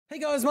Hey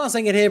guys,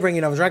 Marsingit here, bringing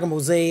another Dragon Ball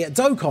Z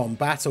Dokkan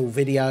battle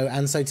video,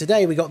 and so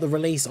today we got the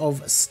release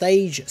of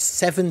Stage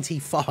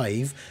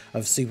 75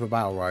 of Super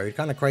Battle Road.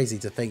 Kind of crazy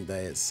to think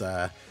that it's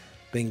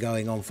been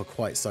going on for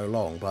quite so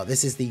long, but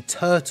this is the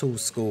Turtle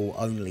School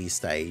only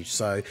stage,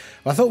 so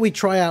I thought we'd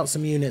try out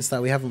some units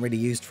that we haven't really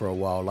used for a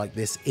while, like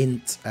this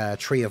Int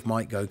Tree of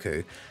Might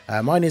Goku.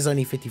 Mine is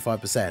only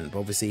 55%, but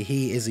obviously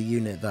he is a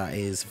unit that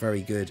is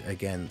very good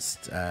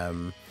against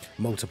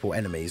multiple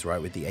enemies,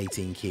 right, with the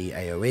 18 key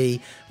AoE.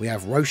 We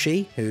have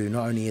Roshi, who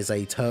not only is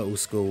a Turtle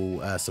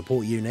School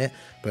support unit,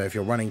 but if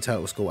you're running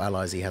Turtle School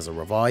allies, he has a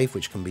revive,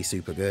 which can be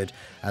super good.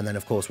 And then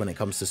of course when it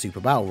comes to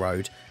Super Battle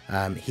Road,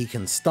 he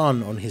can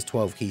stun on his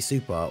 12 key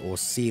super or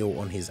seal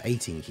on his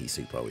 18 key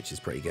super, which is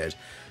pretty good.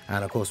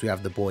 And of course we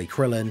have the boy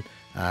Krillin.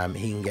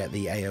 He can get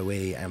the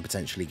AoE and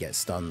potentially get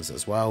stuns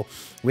as well.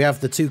 We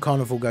have the two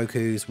Carnival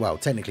Gokus, well,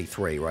 technically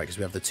three, right? Because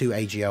we have the two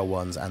AGL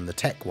ones and the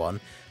Tech one,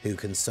 who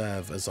can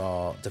serve as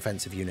our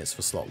defensive units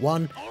for slot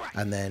 1.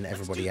 And then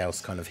everybody else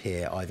kind of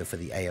here, either for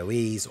the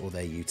AoEs or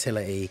their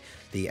utility.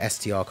 The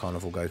STR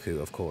Carnival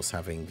Goku, of course,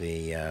 having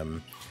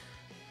the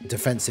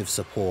defensive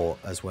support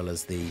as well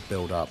as the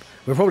build up.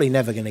 We're probably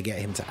never going to get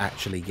him to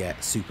actually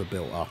get super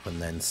built up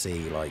and then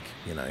see, like,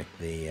 you know,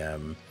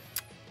 the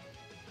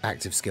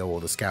active skill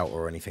or the scout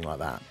or anything like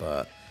that,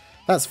 but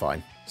that's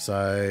fine.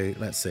 So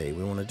let's see,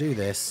 we want to do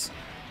this.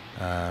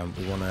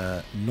 We want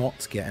to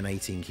not get an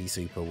 18 key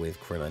super with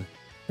Krillin.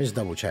 Let me just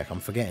double check.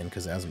 I'm forgetting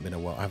because it hasn't been a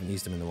while. I haven't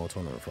used him in the World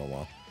Tournament for a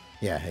while.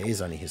 Yeah, it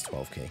is only his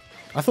 12 key.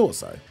 I thought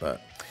so,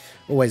 but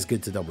always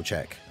good to double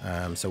check.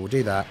 So we'll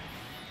do that,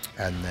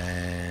 and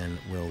then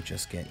we'll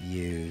just get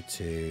you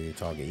to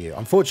target you.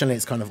 Unfortunately,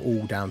 it's kind of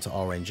all down to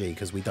RNG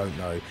because we don't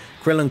know.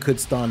 Krillin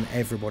could stun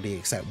everybody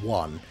except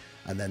one,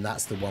 and then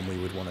that's the one we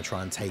would want to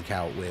try and take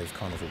out with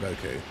Carnival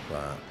Goku,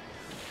 but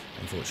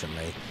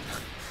unfortunately,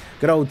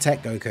 good old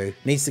Tech Goku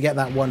needs to get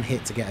that one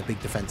hit to get a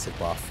big defensive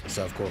buff.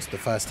 So of course the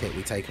first hit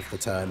we take off the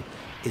turn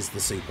is the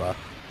super.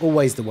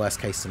 Always the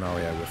worst case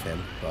scenario with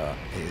him, but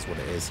it is what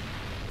it is.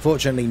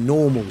 Fortunately,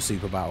 normal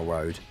Super Battle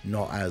Road,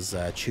 not as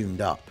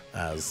tuned up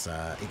as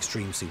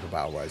Extreme Super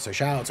Battle Road. So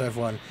shout out to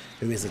everyone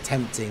who is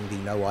attempting the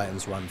no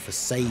items run for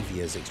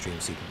Saviour's Extreme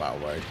Super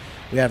Battle Road.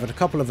 We have had a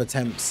couple of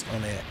attempts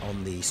on it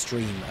on the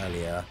stream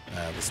earlier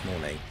this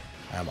morning.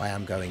 I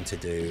am going to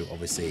do,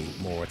 obviously,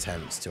 more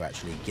attempts to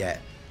actually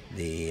get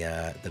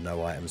the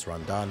no items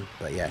run done.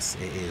 But yes,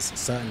 it is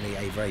certainly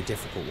a very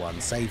difficult one.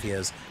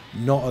 Saviour's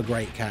not a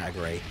great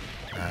category,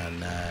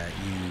 and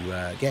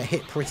you get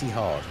hit pretty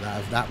hard.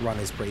 That run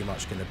is pretty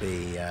much going to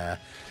be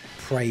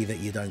pray that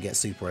you don't get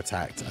super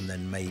attacked, and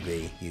then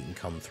maybe you can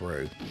come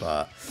through.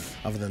 But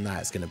other than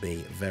that, it's going to be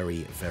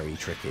very, very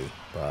tricky.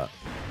 But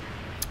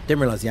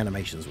didn't realize the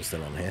animations were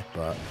still on here.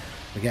 But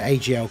we get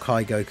AGL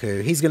Kai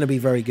Goku. He's going to be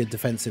very good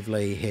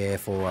defensively here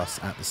for us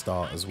at the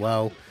start as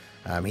well.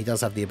 He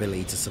does have the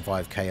ability to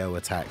survive KO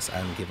attacks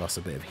and give us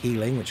a bit of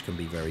healing, which can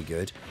be very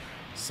good.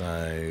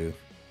 So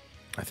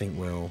I think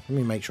let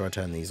me make sure I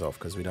turn these off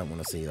because we don't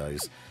want to see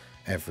those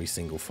every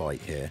single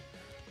fight here.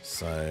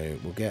 So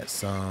we'll get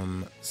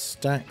some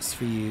stacks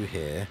for you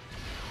here.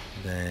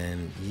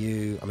 Then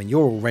you, I mean,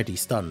 you're already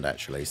stunned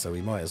actually, so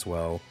we might as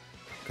well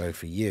go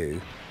for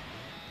you.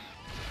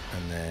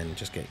 And then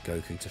just get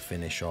Goku to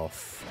finish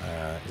off,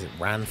 is it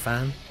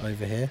Ranfan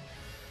over here?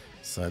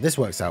 So this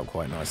works out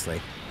quite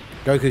nicely.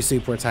 Goku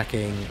super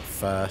attacking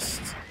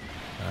first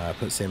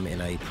puts him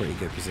in a pretty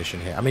good position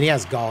here. I mean, he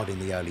has guard in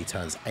the early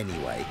turns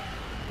anyway,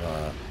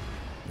 but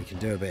we can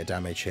do a bit of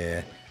damage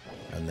here.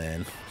 And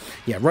then,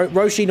 yeah,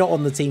 Roshi not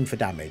on the team for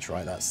damage,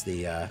 right? That's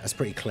that's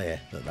pretty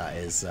clear that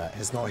is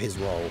it's not his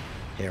role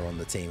here on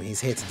the team.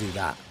 He's here to do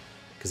that,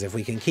 because if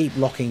we can keep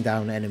locking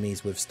down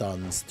enemies with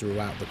stuns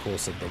throughout the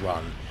course of the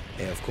run,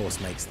 it of course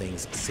makes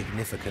things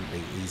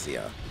significantly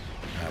easier.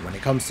 When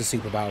it comes to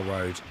Super Battle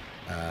Road,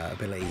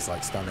 abilities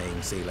like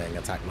stunning, sealing,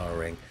 attack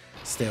lowering,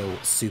 still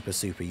super,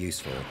 super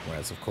useful.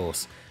 Whereas, of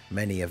course,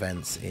 many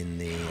events in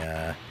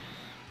the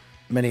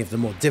many of the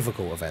more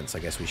difficult events, I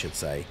guess we should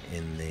say,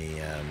 in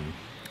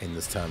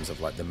this terms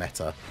of like the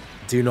meta,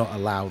 do not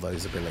allow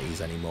those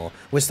abilities anymore.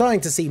 We're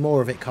starting to see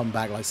more of it come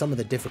back. Like some of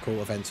the difficult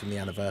events from the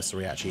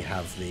anniversary actually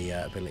have the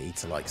ability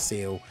to like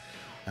seal.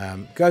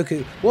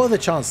 Goku, what are the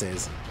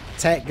chances?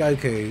 Tech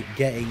Goku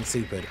getting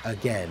supered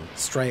again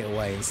straight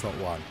away in slot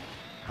 1.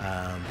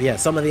 But yeah,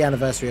 some of the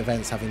anniversary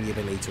events having the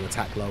ability to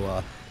attack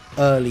lower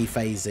early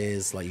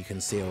phases, like you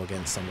can seal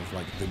against some of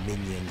like the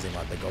minions in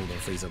like the Golden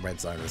Frieza Red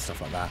Zone and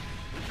stuff like that.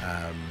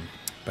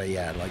 But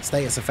yeah, like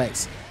status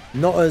effects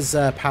not as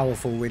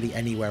powerful really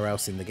anywhere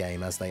else in the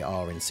game as they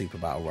are in Super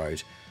Battle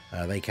Road.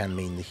 They can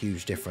mean the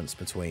huge difference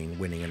between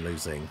winning and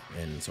losing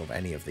in sort of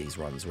any of these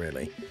runs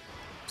really.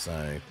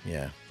 So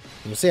yeah,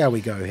 we'll see how we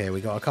go here.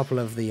 We got a couple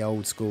of the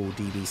old school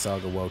DB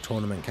Saga World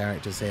Tournament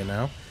characters here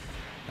now.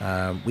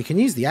 We can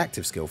use the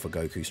active skill for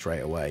Goku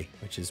straight away,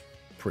 which is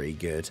pretty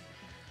good.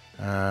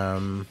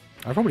 I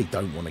probably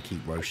don't want to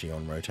keep Roshi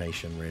on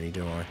rotation, really,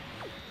 do I?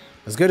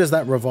 As good as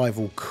that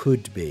revival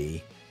could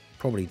be,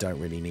 probably don't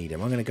really need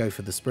him. I'm going to go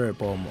for the Spirit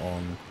Bomb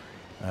on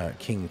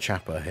King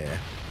Chappa here.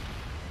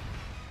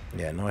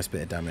 Yeah, nice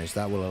bit of damage.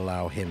 That will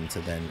allow him to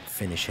then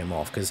finish him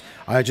off, because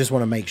I just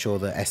want to make sure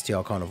that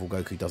STR Carnival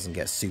Goku doesn't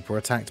get super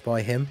attacked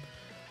by him.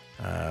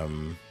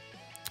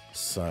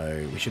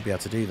 So we should be able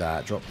to do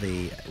that. Drop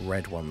the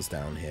red ones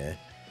down here,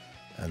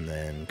 and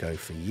then go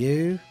for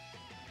you.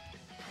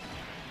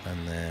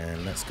 And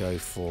then let's go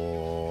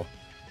for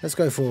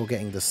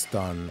getting the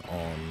stun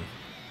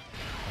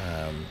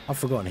on. I've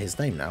forgotten his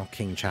name now.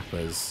 King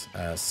Chappa's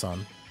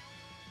son.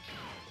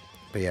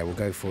 But yeah, we'll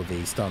go for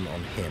the stun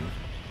on him.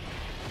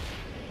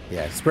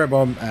 Yeah, Spirit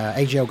Bomb,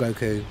 AGL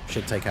Goku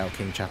should take out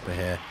King Chappa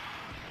here.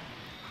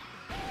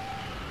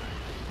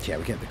 Yeah,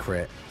 we get the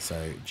crit, so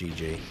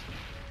GG.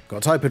 Got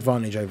a type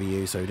advantage over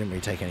you, so we didn't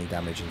really take any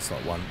damage in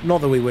slot 1.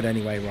 Not that we would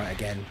anyway, right?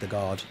 Again, the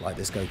guard, like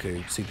this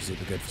Goku, super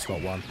good for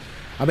slot 1.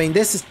 I mean,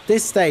 this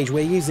stage,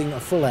 we're using a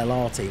full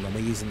LR team, and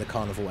we're using the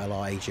Carnival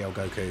LR AGL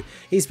Goku.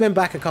 He's been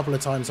back a couple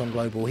of times on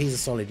Global. He's a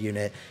solid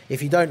unit.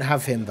 If you don't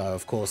have him, though,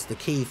 of course, the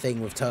key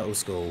thing with Turtle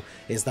School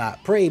is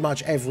that pretty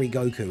much every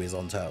Goku is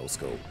on Turtle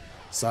School.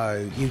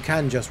 So you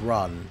can just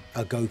run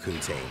a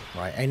Goku team,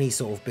 right? Any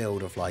sort of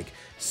build of like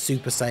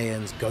Super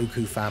Saiyans,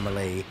 Goku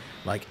family,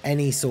 like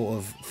any sort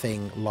of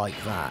thing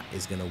like that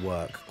is going to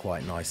work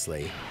quite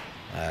nicely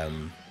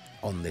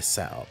on this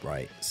setup,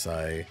 right?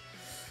 So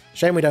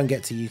shame we don't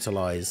get to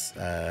utilize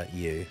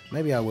you.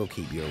 Maybe I will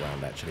keep you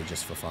around actually,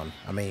 just for fun.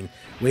 I mean,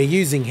 we're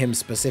using him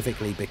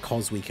specifically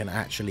because we can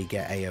actually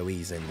get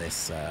AoEs in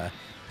this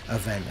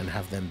event and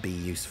have them be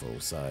useful.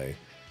 So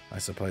I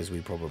suppose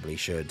we probably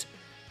should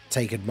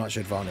take as much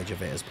advantage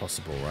of it as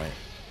possible, right?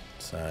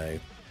 So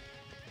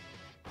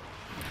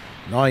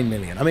 9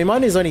 million. I mean,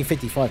 mine is only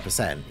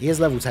 55%. He is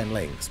level 10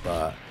 links,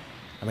 but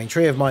I mean,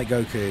 Tree of Might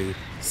Goku,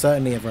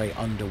 certainly a very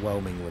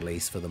underwhelming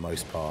release for the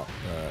most part.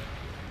 But,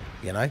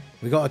 you know,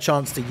 we got a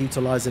chance to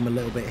utilize him a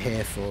little bit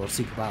here for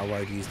Super Battle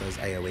Road, use those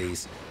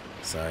AoEs,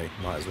 so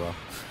might as well.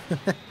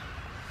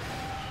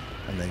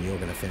 And then you're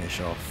going to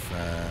finish off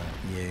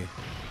you.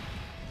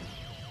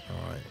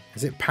 Alright.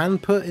 Is it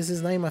Panput is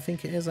his name? I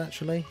think it is,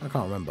 actually. I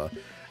can't remember.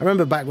 I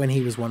remember back when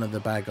he was one of the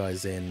bad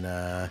guys in,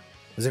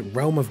 was it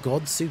Realm of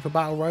Gods Super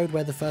Battle Road,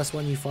 where the first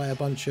one you fight a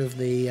bunch of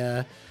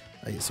the,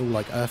 it's all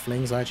like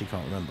Earthlings? I actually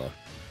can't remember.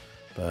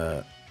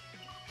 But,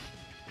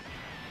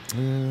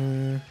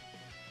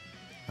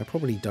 I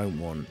probably don't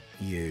want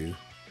you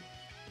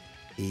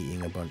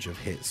eating a bunch of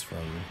hits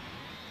from,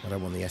 I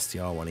don't want the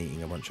STR one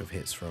eating a bunch of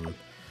hits from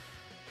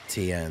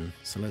TN.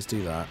 So let's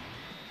do that.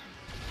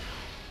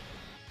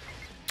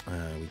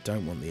 We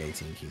don't want the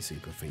 18 key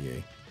super for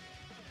you,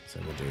 so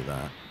we'll do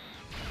that.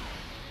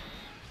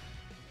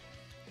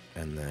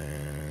 And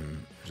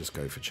then just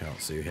go for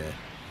Chaozu here.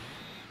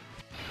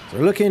 So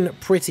we're looking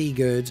pretty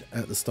good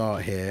at the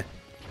start here.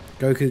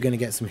 Goku going to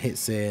get some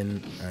hits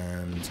in,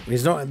 and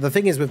he's not. The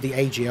thing is with the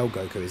AGL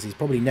Goku is he's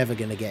probably never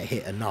going to get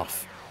hit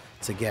enough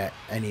to get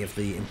any of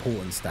the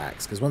important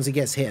stacks, because once he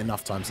gets hit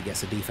enough times he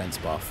gets a defense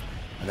buff,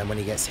 and then when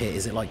he gets hit,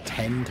 is it like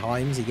 10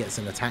 times he gets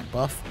an attack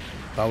buff?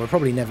 But we're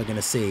probably never going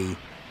to see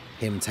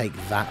him take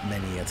that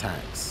many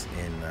attacks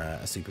in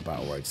a Super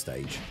Battle Road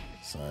stage.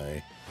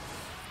 So,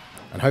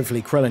 and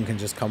hopefully Krillin can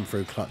just come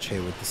through clutch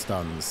here with the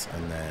stuns,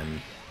 and then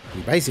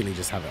we basically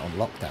just have it on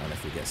lockdown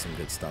if we get some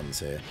good stuns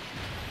here.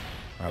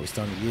 Alright, we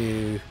stunned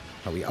you.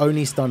 Oh, we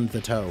only stunned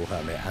the Turtle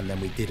Hermit, and then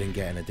we didn't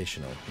get an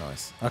additional.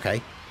 Nice.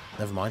 Okay,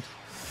 never mind.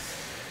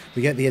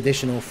 We get the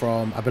additional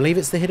from, I believe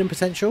it's the Hidden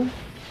Potential,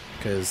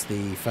 because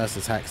the first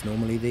attack's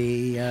normally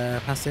the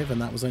passive, and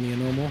that was only a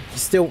normal.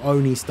 Still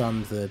only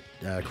stunned the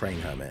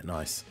Crane Hermit.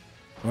 Nice.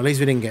 Well, at least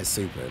we didn't get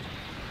supered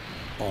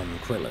on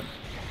Krillin.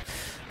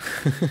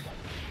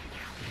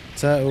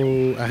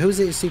 Turtle, who was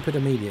it supered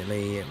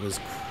immediately? It was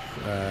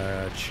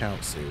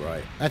Chaozu,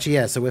 right? Actually,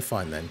 yeah, so we're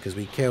fine then, because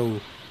we kill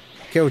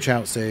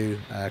Chaozu.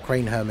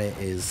 Crane Hermit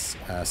is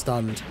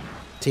stunned.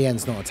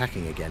 TN's not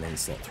attacking again in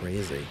slot 3,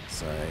 is he?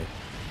 So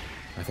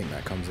I think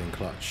that comes in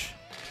clutch.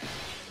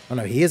 Oh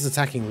no, he is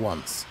attacking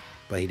once,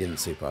 but he didn't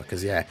super,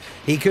 because yeah,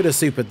 he could have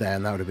supered there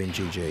and that would have been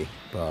GG,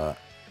 but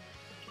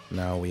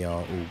now we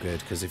are all good,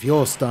 because if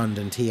you're stunned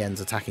and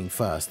TN's attacking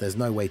first, there's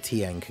no way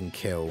TN can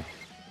kill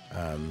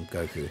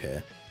Goku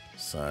here.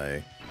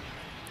 So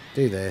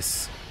do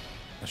this.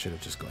 I should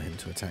have just got him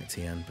to attack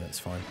TN, but it's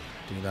fine.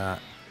 Do that.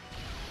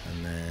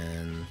 And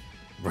then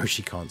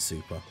Roshi can't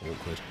super.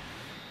 Awkward.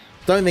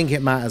 Don't think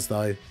it matters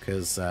though,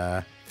 because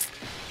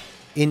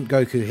Int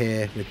Goku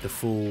here with the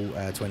full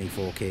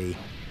 24 key,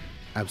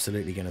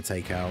 absolutely going to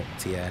take out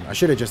TN. I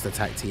should have just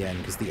attacked TN,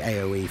 because the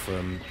AoE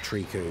from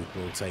Triku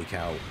will take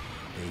out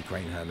the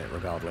Crane Hermit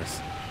regardless.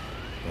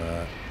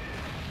 But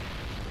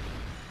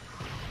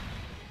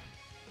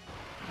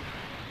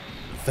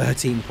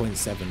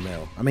 13.7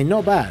 mil. I mean,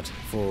 not bad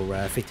for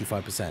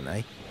 55%,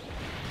 eh?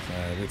 So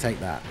we'll take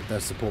that. It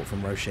does support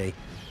from Roshi.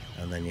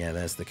 And then, yeah,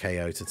 there's the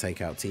KO to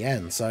take out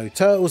TN. So,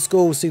 Turtle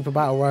School Super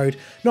Battle Road,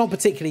 not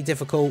particularly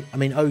difficult. I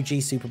mean,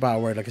 OG Super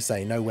Battle Road, like I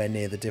say, nowhere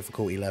near the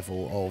difficulty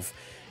level of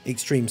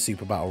Extreme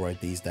Super Battle Road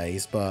these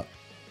days. But,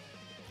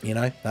 you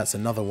know, that's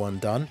another one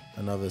done.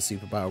 Another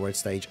Super Battle Road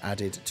stage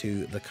added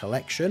to the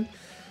collection.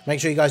 Make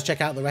sure you guys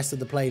check out the rest of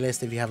the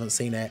playlist if you haven't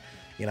seen it.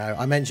 You know,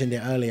 I mentioned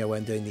it earlier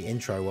when doing the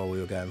intro while we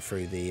were going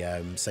through the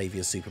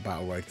Saviour's Super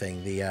Battle Road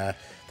thing. The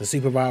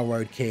Super Battle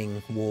Road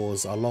King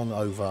wars are long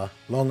over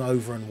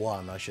and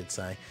won, I should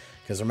say.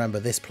 Because remember,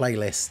 this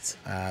playlist,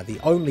 the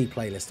only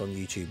playlist on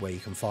YouTube where you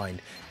can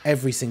find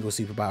every single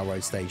Super Battle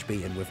Road stage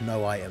beaten with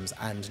no items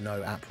and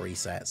no app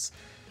resets.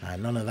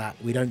 None of that.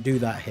 We don't do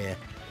that here.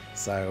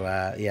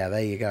 So, yeah,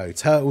 there you go.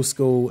 Turtle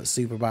School,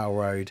 Super Battle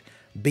Road,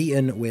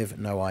 beaten with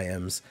no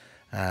items.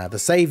 The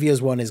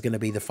Saviours one is going to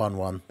be the fun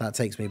one. That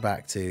takes me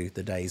back to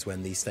the days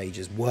when these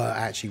stages were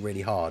actually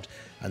really hard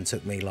and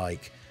took me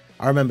like...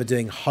 I remember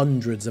doing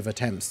hundreds of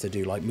attempts to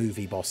do like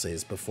movie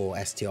bosses before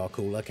STR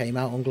Cooler came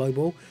out on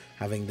Global,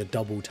 having the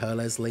double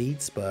Turles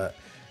leads. But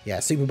yeah,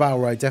 Super Battle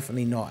Road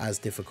definitely not as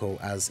difficult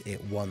as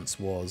it once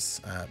was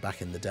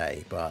back in the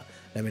day. But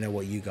let me know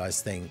what you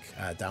guys think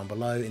down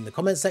below in the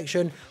comment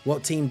section.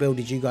 What team build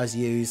did you guys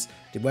use?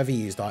 Whether you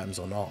used items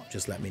or not,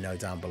 just let me know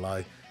down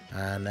below.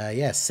 And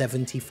yeah,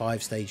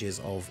 75 stages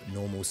of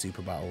normal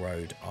Super Battle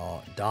Road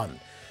are done.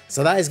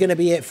 So that is going to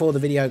be it for the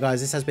video, guys.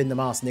 This has been the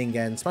Masked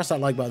Ningen. Smash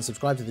that like button,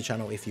 subscribe to the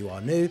channel if you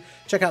are new.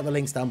 Check out the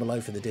links down below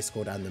for the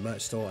Discord and the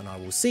merch store, and I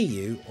will see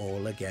you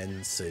all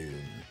again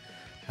soon.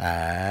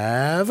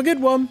 Have a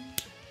good one.